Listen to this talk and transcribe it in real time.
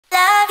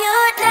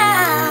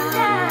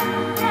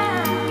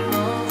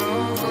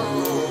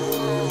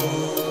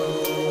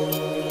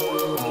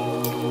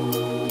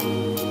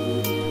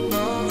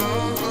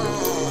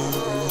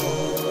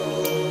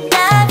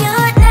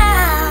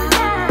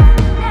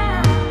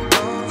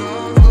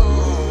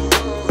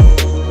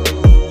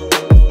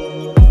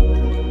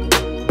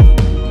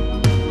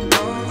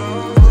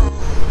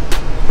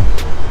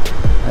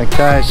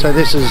Okay, so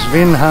this is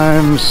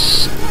Vinhomes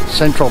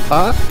Central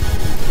Park,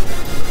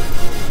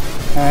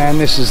 and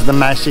this is the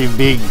massive,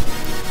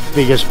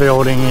 biggest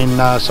building in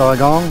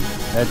Saigon.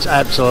 It's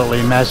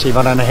absolutely massive.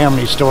 I don't know how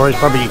many stories,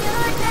 probably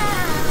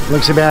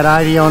looks about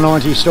 80 or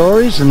 90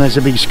 stories, and there's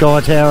a big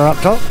sky tower up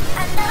top.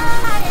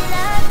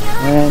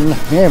 And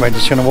yeah, we're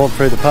just going to walk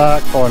through the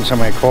park, find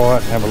somewhere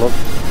quiet and have a look.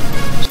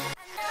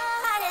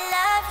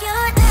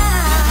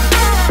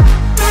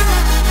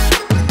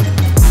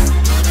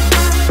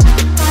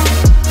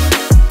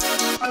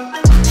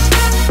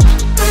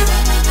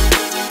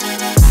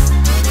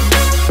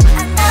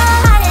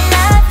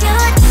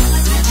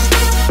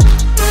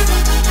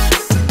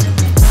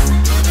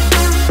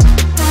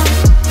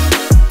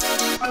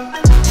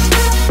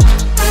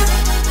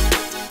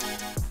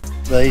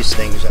 These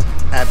things are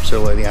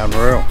absolutely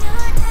unreal.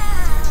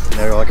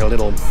 They're like a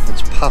little,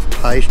 it's puff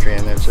pastry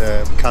and it's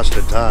a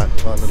custard tart,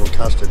 like a little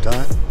custard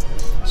tart.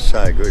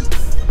 So good.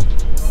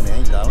 What do you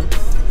think, darling?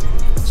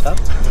 What's up?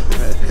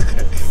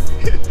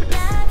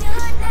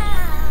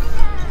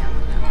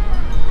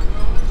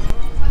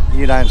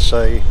 You don't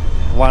see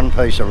one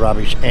piece of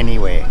rubbish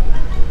anywhere,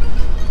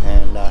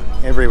 and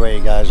everywhere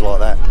you go is like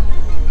that.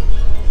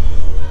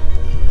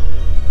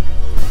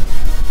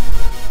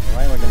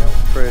 Anyway, we're going to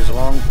cruise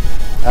along.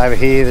 Over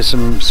here there's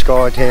some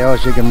sky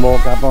towers you can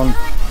walk up on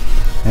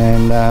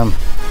and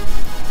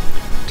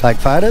take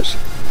photos,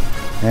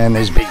 and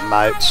there's big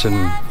moats and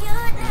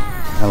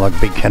like a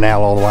big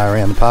canal all the way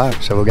around the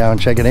park, so we'll go and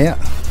check it out.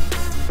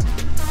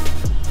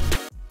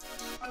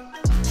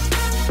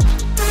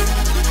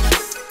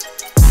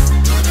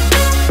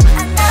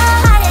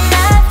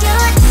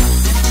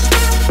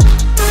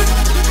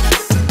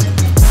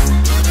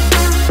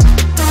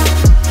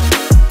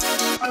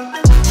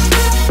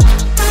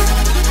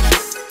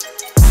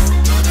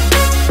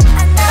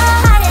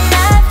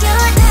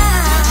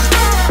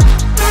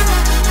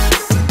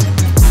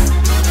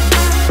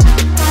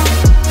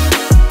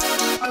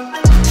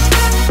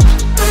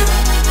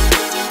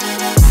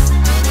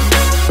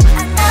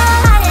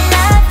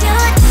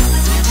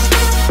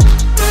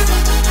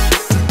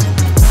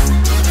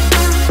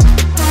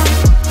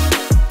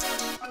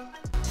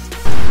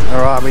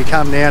 Alright, we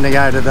come down to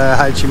go to the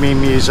Ho Chi Minh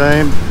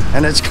Museum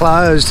and it's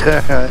closed.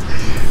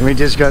 We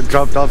just got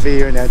dropped off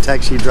here and our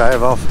taxi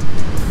drove off.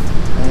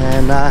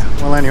 And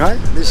well, anyway,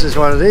 this is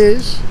what it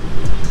is.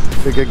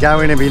 If we could go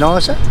in, it'd be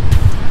nicer.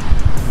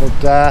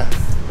 But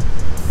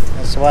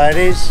that's the way it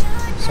is.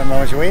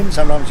 Sometimes you win,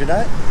 sometimes you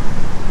don't.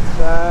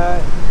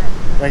 So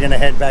we're going to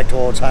head back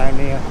towards home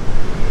here.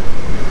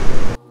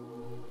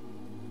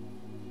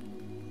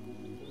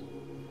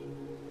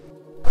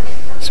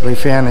 We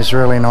found this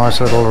really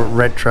nice little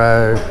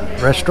retro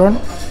restaurant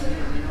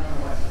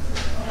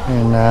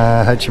in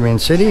Ho Chi Minh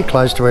City,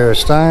 close to where we're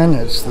staying.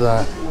 It's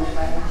the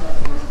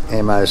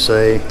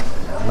MOC,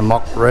 the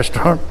Mock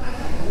restaurant,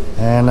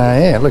 and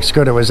yeah, it looks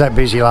good. It was that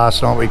busy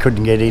last night we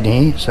couldn't get in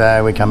here,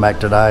 so we come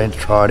back today and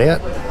try it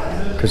out,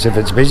 because if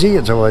it's busy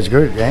it's always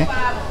good. Yeah,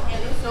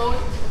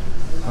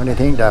 what do you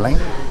think, darling?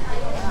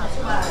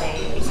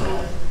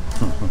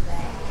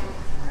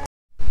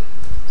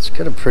 It's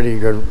got a pretty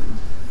good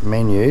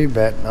menu,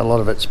 but a lot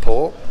of it's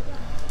pork.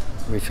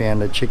 We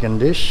found a chicken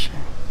dish.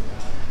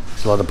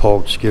 There's a lot of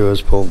pork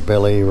skewers, pork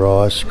belly,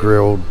 rice,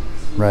 grilled,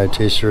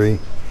 rotisserie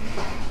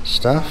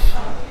stuff.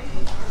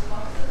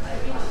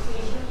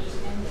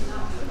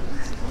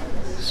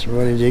 So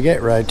what did you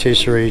get?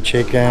 Rotisserie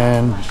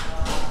chicken.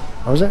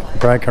 What was it?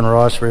 Broken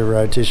rice with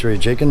rotisserie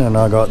chicken, and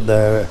I got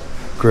the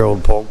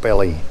grilled pork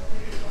belly.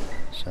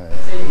 So,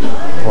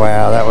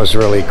 wow, that was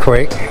really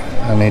quick.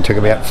 Only took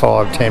about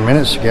 5-10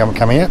 minutes to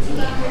come out.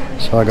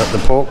 So I got the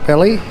pork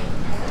belly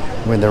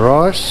with the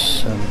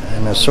rice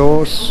and the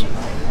sauce.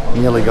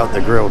 Nearly got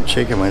the grilled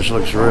chicken, which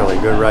looks really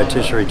good,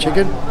 rotisserie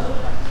chicken.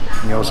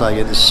 You also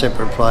get this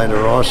separate plate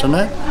of rice on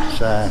that.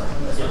 So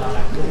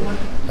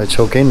let's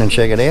hook in and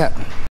check it out.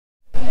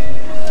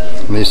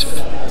 And this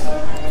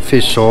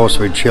fish sauce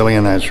with chilli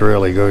and that's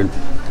really good.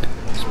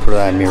 Just put it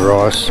on my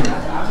rice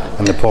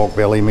and the pork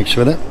belly mixed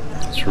with it.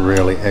 It's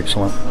really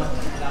excellent.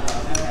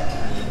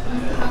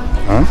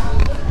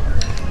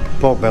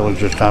 Pork belly's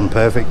just done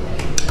perfect.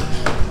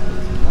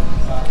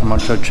 How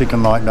much that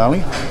chicken like,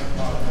 darling?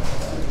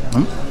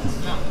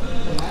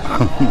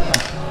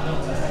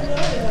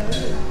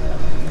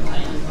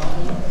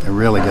 They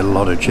really get a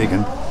lot of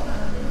chicken.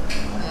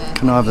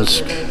 Can I have the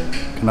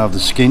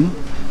skin?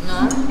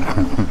 No.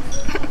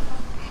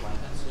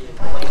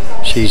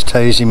 She's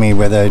teasing me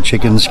with her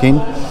chicken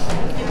skin.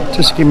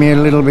 Just give me a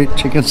little bit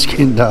chicken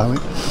skin, darling.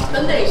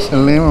 Just a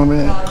little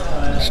bit.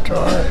 Let's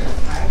try it.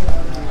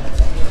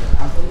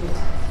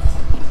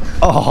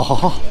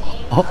 Oh.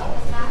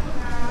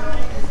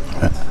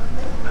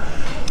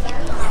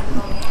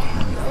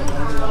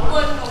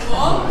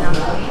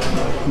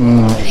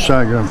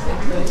 So good.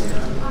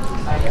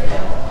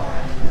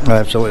 I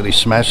absolutely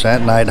smashed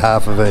that and ate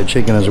half of her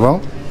chicken as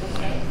well.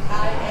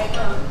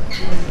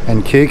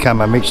 And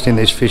cucumber mixed in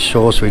this fish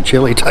sauce with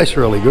chilli tastes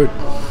really good.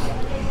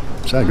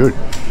 So good.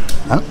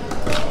 Huh?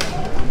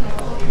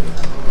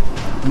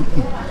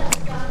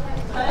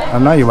 I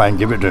know you won't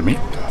give it to me.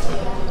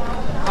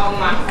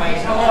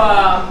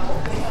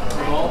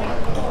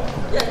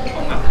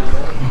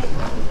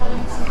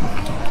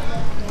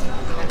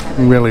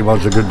 It really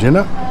was a good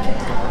dinner.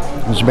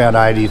 It was about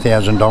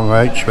 80,000 dong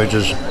each, which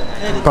is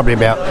probably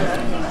about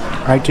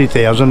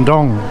 80,000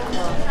 dong,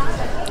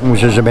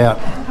 which is about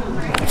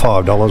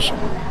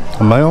 $5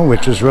 a meal,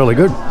 which is really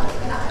good.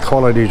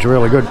 Quality is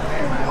really good.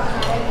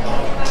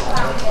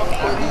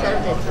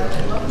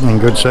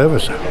 And good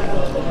service.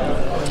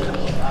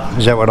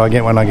 Is that what I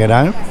get when I get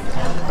home?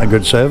 A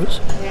good service?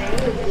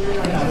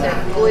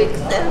 Quick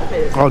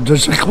service. Oh,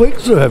 just a quick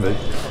service.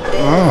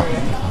 Oh,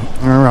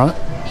 all right.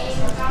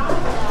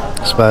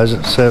 I suppose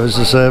it's service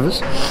to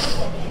service.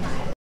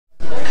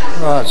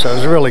 Right, so it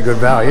was a really good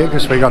value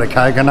because we got a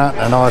coconut,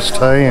 an iced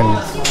tea, and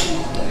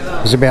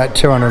it was about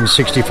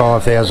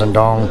 265,000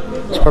 dong.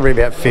 It's probably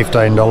about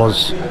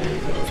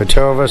 $15 for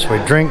two of us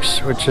with drinks,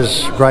 which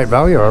is great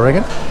value, I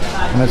reckon.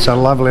 And it's a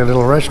lovely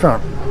little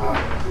restaurant.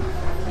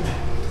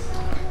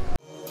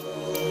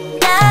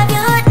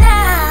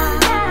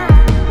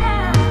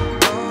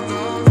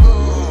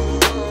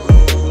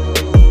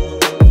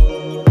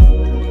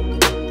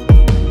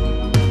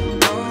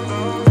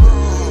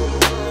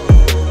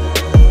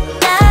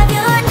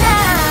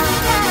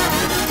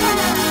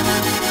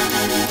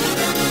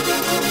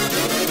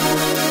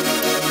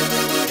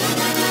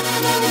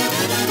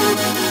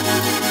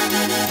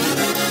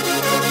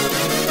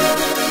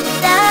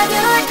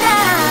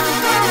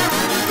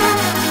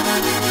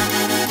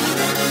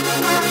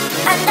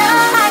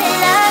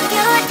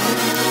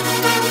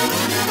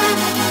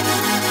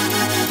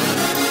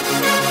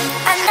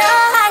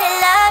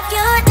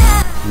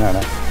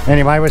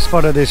 Anyway, we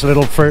spotted this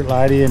little fruit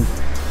lady and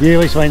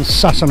Yuli's been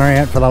sussing her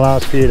out for the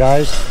last few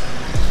days.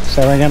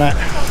 So we're gonna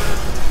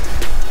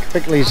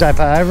quickly zap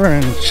over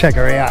and check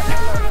her out.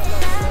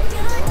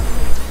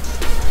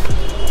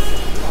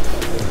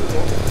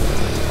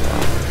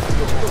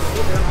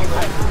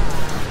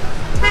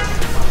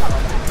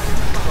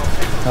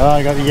 Oh,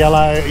 I got the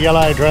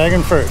yellow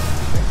dragon fruit.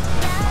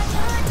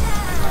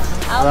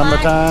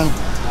 Rambutan.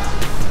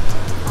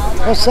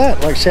 What's that?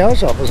 Like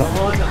soursop or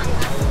something?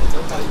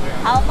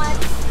 How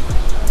much?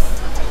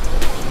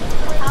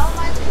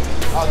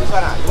 Oh, this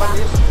one, you want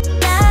this?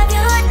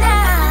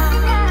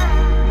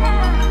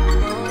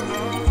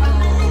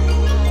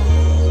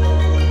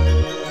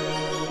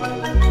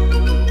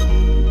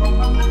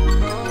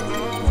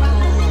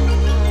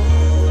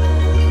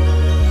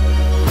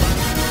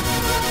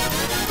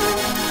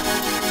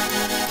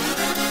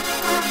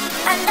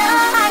 I know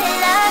how to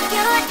love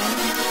you.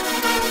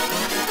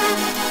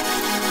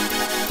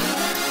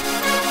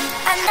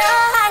 I know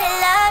how